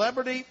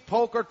Celebrity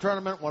Poker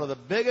Tournament, one of the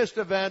biggest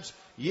events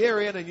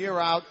year in and year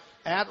out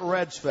at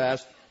Reds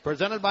Fest,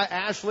 presented by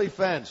Ashley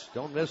Fence.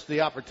 Don't miss the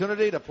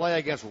opportunity to play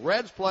against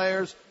Reds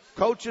players,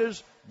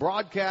 coaches,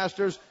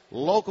 broadcasters,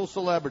 local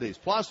celebrities.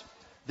 Plus,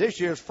 this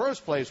year's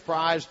first place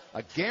prize,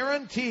 a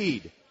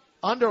guaranteed,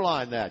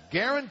 underline that,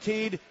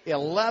 guaranteed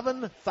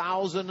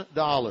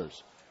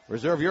 $11,000.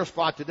 Reserve your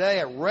spot today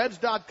at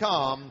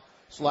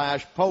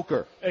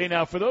reds.com/poker. Hey,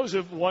 now, for those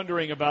of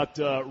wondering about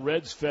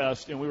Reds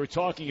Fest, and we were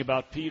talking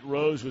about Pete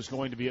Rose was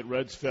going to be at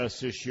Reds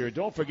Fest this year,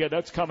 don't forget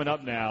that's coming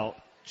up now,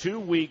 2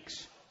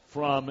 weeks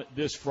from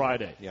this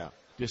Friday. Yeah.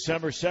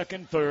 December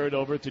 2nd, 3rd,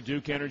 over at the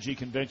Duke Energy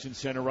Convention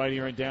Center right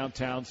here in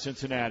downtown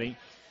Cincinnati.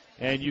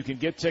 And you can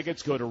get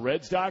tickets, go to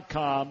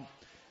reds.com.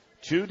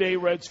 2-day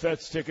Reds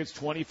Fest tickets,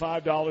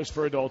 $25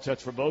 for adults.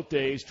 That's for both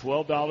days.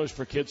 $12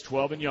 for kids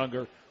 12 and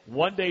younger.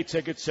 1-day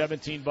tickets,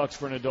 $17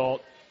 for an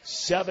adult.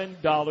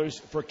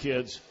 $7 for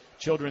kids.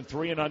 Children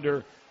 3 and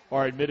under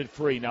are admitted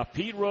free. Now,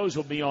 Pete Rose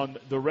will be on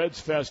the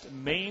Reds Fest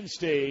main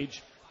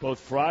stage both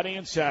Friday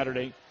and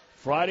Saturday.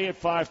 Friday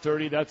at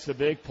 5:30, that's the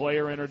big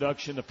player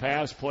introduction, the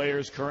past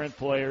players, current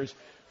players.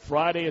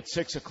 Friday at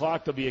 6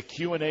 o'clock, there'll be a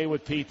Q&A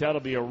with Pete.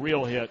 That'll be a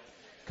real hit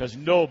because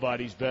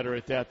nobody's better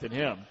at that than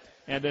him.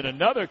 And then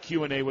another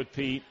Q&A with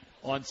Pete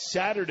on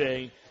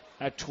Saturday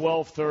at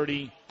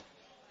 12:30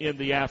 in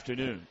the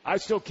afternoon. I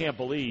still can't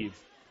believe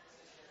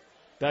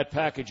that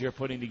package you're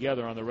putting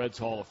together on the Reds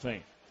Hall of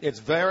Fame. It's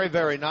very,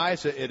 very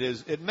nice.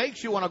 It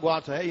makes you want to go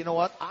out and say, hey, you know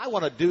what? I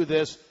want to do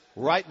this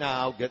right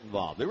now, get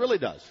involved. It really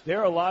does. There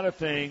are a lot of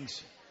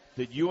things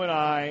that you and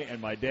I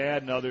and my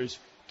dad and others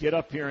get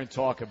up here and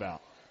talk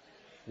about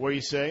where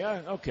you say,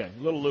 okay,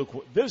 little Luke,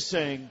 this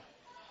thing,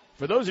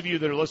 for those of you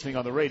that are listening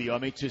on the radio, I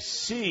mean, to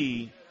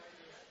see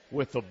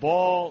with the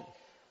ball,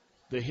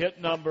 the hit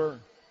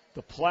number,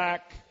 the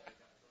plaque,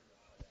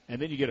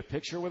 and then you get a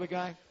picture with a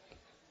guy.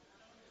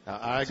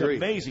 I agree.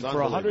 It's amazing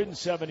for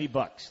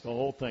 $170, the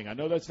whole thing. I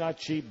know that's not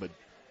cheap, but,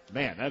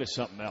 man, that is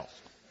something else.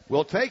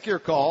 We'll take your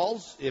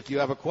calls. If you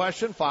have a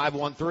question,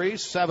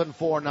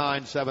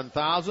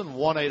 513-749-7000,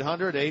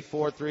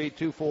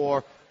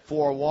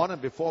 1-800-843-2441.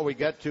 And before we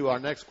get to our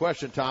next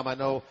question, Tom, I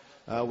know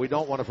we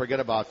don't want to forget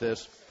about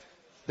this.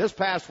 This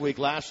past week,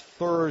 last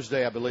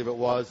Thursday, I believe it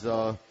was,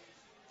 our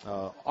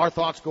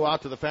thoughts go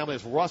out to the family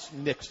of Russ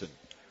Nixon,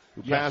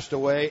 who passed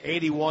away,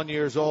 81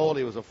 years old.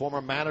 He was a former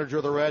manager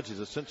of the Reds. He's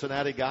a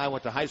Cincinnati guy,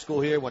 went to high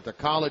school here, went to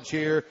college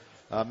here,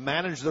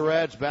 managed the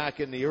Reds back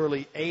in the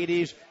early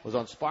 80s, was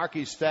on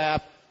Sparky's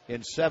staff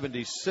in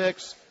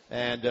 76,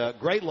 and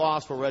great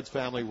loss for Reds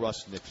family,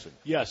 Russ Nixon.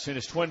 Yes, and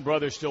his twin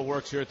brother still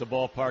works here at the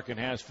ballpark and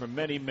has for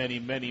many, many,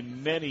 many,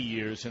 many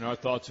years, and our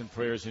thoughts and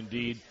prayers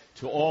indeed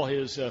to all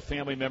his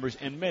family members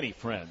and many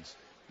friends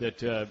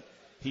that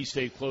he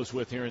stayed close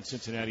with here in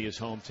Cincinnati, his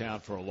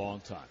hometown, for a long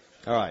time.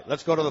 All right,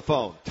 let's go to the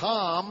phone.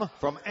 Tom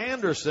from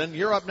Anderson,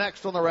 you're up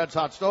next on the Reds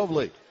Hot Stove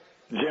League.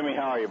 Jimmy,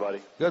 how are you, buddy?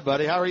 Good,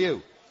 buddy. How are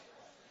you?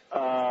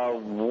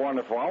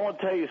 Wonderful. I want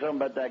to tell you something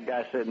about that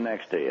guy sitting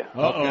next to you.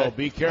 Uh-oh,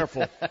 be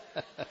careful.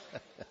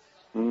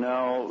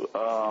 No,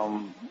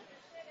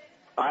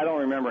 I don't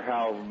remember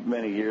how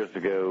many years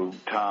ago,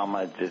 Tom,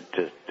 I just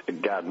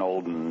gotten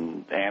old,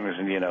 and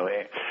Anderson, you know,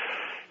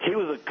 he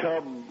was a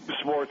Cub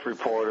sports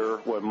reporter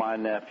when my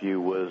nephew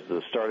was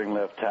the starting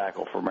left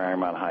tackle for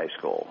Marymount High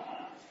School.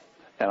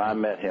 And I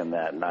met him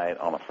that night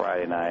on a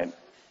Friday night,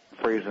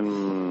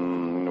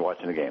 freezing,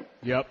 watching the game.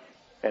 Yep.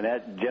 And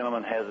that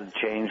gentleman hasn't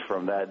changed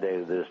from that day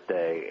to this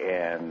day,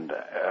 and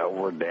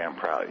we're damn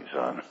proud of you,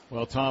 son.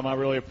 Well, Tom, I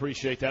really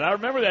appreciate that. I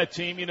remember that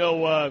team. You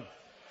know,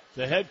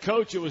 the head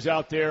coach, it was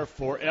out there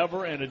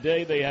forever and a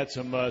day. They had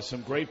some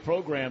great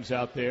programs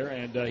out there,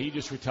 and he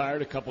just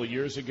retired a couple of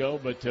years ago.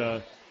 But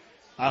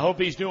I hope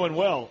he's doing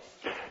well.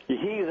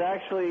 He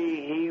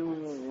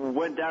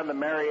went down to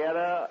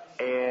Marietta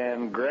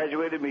and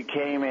graduated,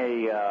 became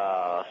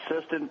a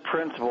assistant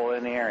principal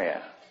in the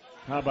area.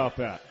 How about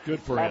that? Good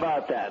for him. How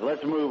about that?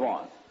 Let's move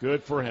on.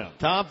 Good for him.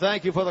 Tom,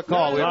 thank you for the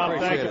call. Tom,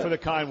 thank you for the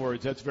kind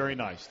words. That's very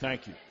nice.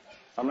 Thank you.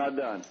 I'm not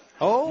done.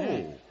 Oh.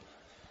 Hey.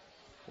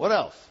 What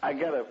else? I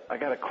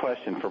got a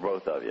question for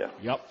both of you.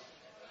 Yep.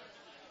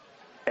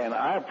 And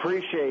I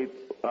appreciate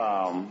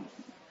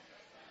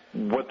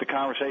what the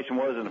conversation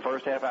was in the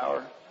first half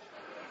hour,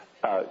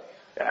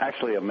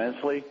 actually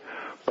immensely.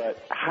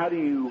 But how do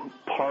you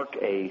park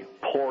a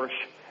Porsche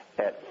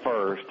at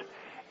first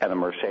and a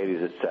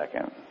Mercedes at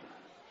second?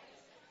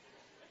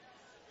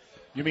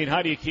 You mean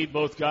how do you keep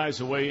both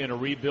guys away in a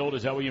rebuild?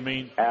 Is that what you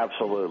mean?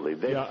 Absolutely.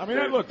 Yeah, I mean,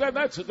 look,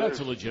 that's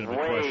a legitimate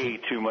question. Way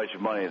too much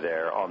money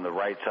there on the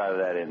right side of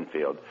that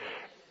infield.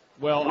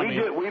 Well,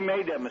 we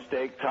made that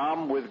mistake,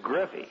 Tom, with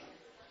Griffey.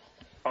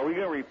 Are we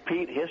going to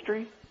repeat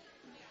history?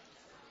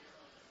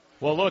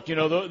 Well, look, you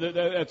know,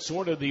 that's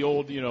sort of the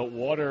old, you know,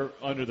 water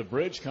under the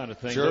bridge kind of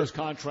thing. Sure. Those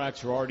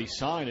contracts are already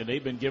signed, and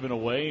they've been given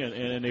away,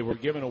 and they were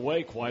given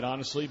away, quite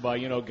honestly, by,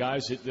 you know,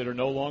 guys that are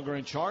no longer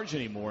in charge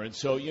anymore. And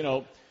so, you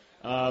know,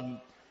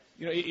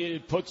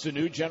 it puts the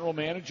new general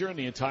manager and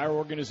the entire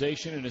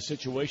organization in a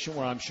situation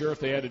where I'm sure if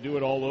they had to do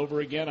it all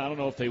over again, I don't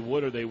know if they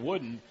would or they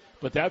wouldn't,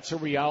 but that's a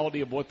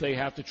reality of what they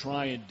have to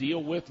try and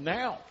deal with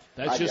now.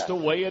 That's just the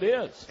way it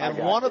is. And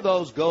one of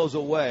those goes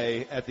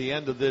away at the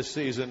end of this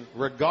season,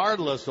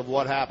 regardless of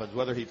what happens,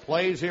 whether he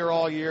plays here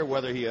all year,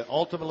 whether he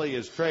ultimately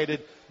is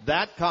traded.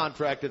 That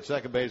contract at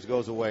second base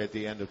goes away at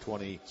the end of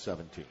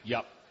 2017.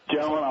 Yep.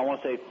 Gentlemen, I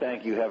want to say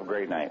thank you. Have a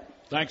great night.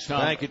 Thanks, Tom.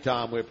 Thank you,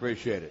 Tom. We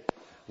appreciate it.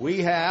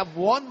 We have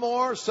one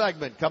more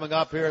segment coming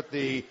up here at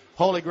the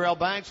Holy Grail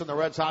Banks and the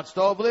Reds Hot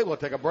Stove League. We'll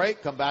take a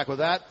break, come back with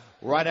that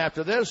right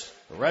after this.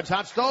 The Reds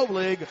Hot Stove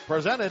League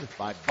presented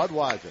by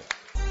Budweiser.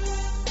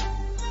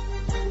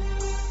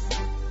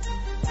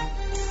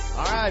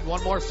 All right,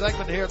 one more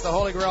segment here at the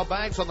Holy Grail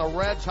Banks on the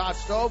Reds Hot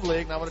Stove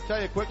League. Now, I want to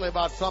tell you quickly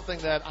about something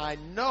that I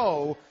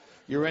know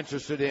you're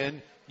interested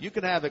in. You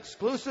can have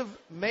exclusive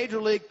Major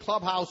League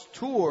Clubhouse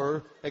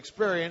tour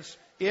experience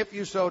if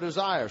you so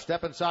desire.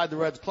 Step inside the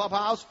Reds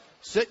clubhouse,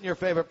 sit in your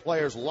favorite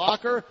player's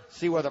locker,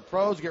 see where the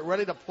pros get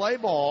ready to play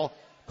ball.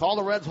 Call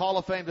the Reds Hall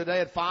of Fame today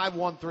at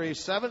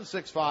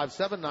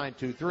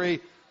 513-765-7923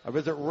 or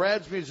visit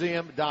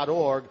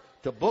redsmuseum.org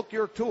to book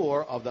your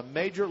tour of the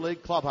Major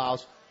League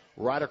Clubhouse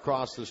right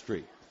across the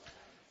street.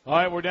 All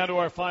right, we're down to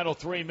our final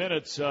 3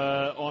 minutes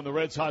on the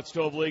Reds Hot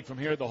Stove League from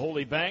here at the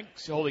Holy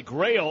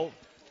Grail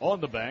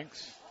on the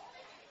Banks.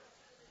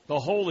 The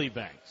Holy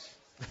Banks.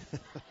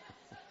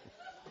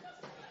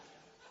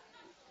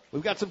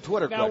 We've got some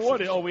Twitter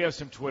questions. We have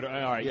some Twitter. All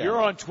right, yeah. You're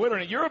on Twitter,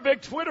 and you're a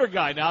big Twitter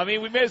guy now. I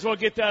mean, we may as well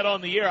get that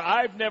on the air.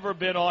 I've never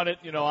been on it.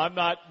 You know, I'm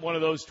not one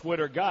of those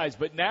Twitter guys.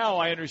 But now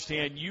I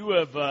understand you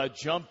have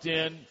jumped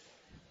in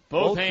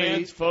both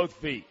hands, both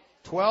feet.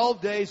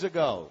 12 days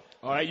ago.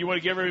 All right, you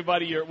want to give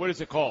everybody what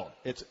is it called?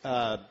 It's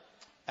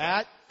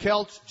at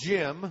Kelch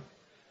Gym.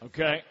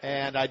 Okay.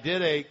 And I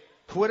did a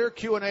Twitter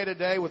Q&A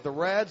today with the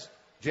Reds.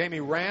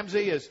 Jamie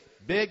Ramsey is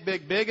big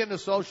into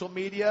social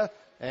media.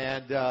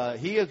 And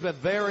he has been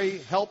very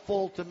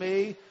helpful to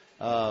me.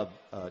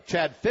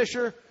 Chad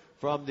Fisher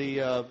from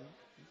the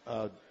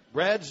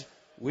Reds,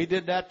 we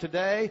did that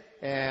today.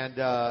 And,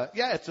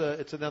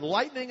 it's an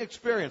enlightening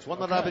experience,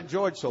 one that I've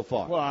enjoyed so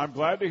far. Well, I'm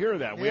glad to hear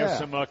that. We have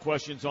some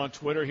questions on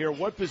Twitter here.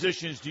 What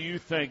positions do you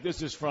think,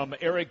 this is from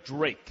Eric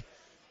Drake,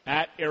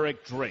 at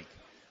Eric Drake.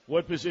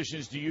 What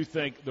positions do you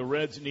think the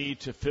Reds need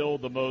to fill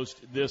the most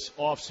this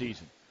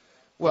offseason?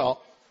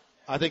 Well,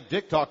 I think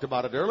Dick talked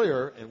about it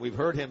earlier, and we've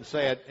heard him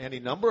say it any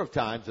number of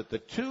times, that the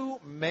two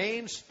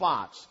main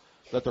spots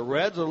that the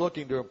Reds are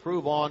looking to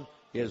improve on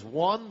is,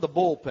 one, the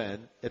bullpen.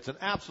 It's an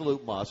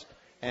absolute must.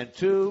 And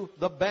two,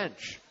 the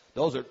bench.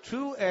 Those are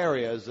two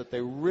areas that they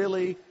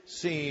really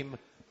seem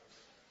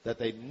that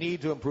they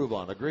need to improve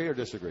on. Agree or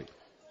disagree?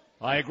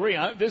 I agree.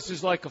 This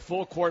is like a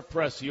full court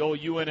press, the old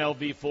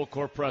UNLV full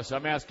court press.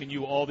 I'm asking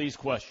you all these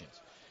questions.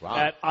 Wow.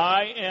 At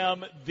I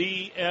am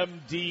the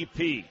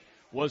MDP.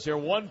 Was there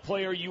one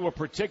player you were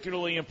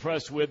particularly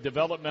impressed with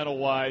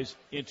developmental-wise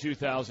in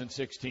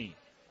 2016?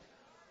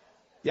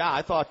 Yeah,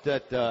 I thought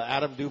that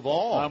Adam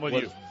Duvall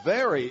was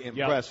very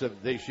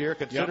impressive this year,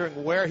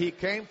 considering where he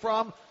came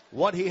from,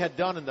 what he had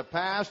done in the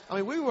past. I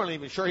mean, we weren't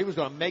even sure he was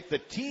going to make the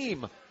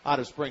team out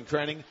of spring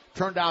training.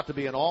 Turned out to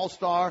be an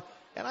all-star.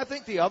 And I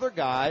think the other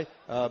guy,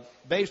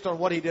 based on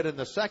what he did in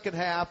the second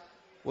half,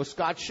 was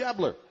Scott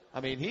Schebler.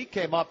 I mean, he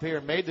came up here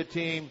and made the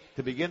team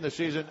to begin the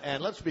season,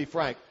 and let's be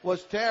frank,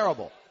 was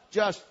terrible.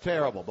 Just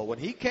terrible. But when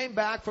he came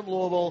back from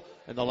Louisville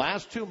in the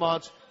last 2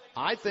 months,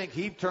 I think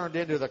he turned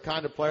into the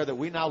kind of player that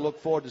we now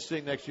look forward to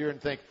seeing next year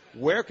and think,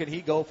 where can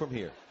he go from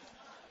here?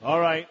 All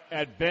right,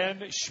 at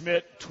Ben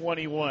Schmidt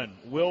 21,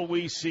 will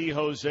we see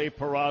Jose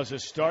Peraza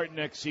start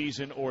next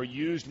season or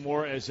used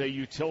more as a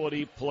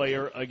utility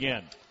player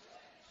again?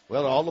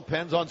 Well, it all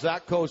depends on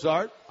Zach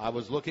Cozart. I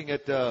was looking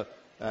at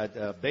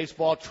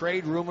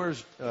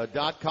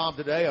baseballtraderumors.com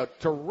today, a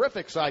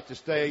terrific site to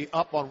stay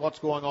up on what's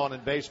going on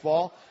in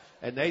baseball.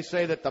 And they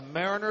say that the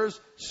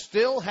Mariners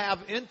still have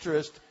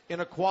interest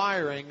in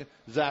acquiring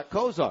Zach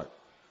Cozart.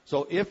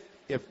 So if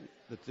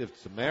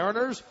it's the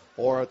Mariners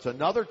or it's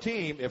another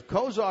team, if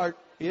Cozart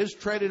is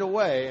traded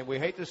away, and we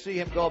hate to see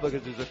him go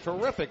because he's a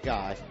terrific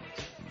guy,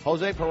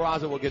 Jose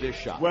Peraza will get his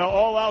shot. Well,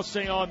 all I'll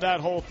say on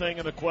that whole thing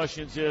and the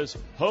questions is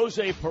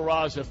Jose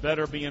Peraza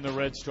better be in the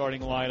Reds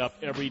starting lineup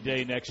every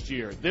day next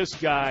year. This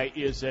guy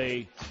is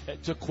to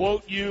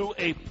quote you,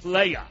 a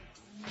player.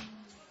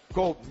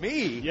 Quote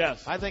me?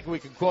 Yes. I think we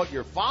can quote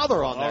your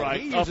father on that. All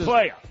right, he uses a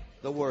player.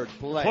 The word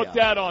player. Put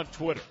that on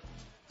Twitter.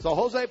 So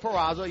Jose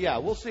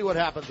Peraza, we'll see what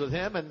happens with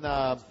him.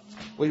 And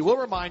we will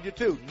remind you,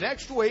 too,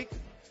 next week,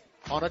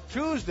 on a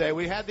Tuesday,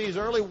 we had these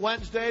early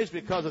Wednesdays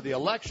because of the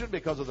election,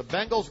 because of the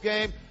Bengals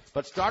game.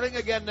 But starting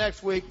again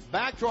next week,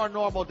 back to our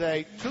normal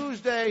day,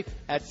 Tuesday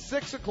at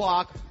 6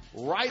 o'clock,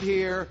 right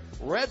here,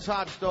 Reds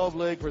Hot Stove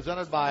League,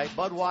 presented by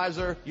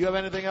Budweiser. You have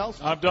anything else?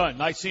 I'm done.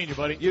 Nice seeing you,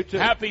 buddy. You too.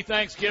 Happy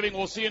Thanksgiving.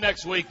 We'll see you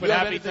next week, but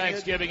happy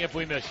Thanksgiving if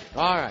we miss you.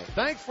 All right.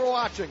 Thanks for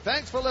watching.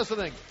 Thanks for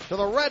listening to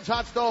the Reds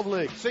Hot Stove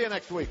League. See you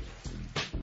next week.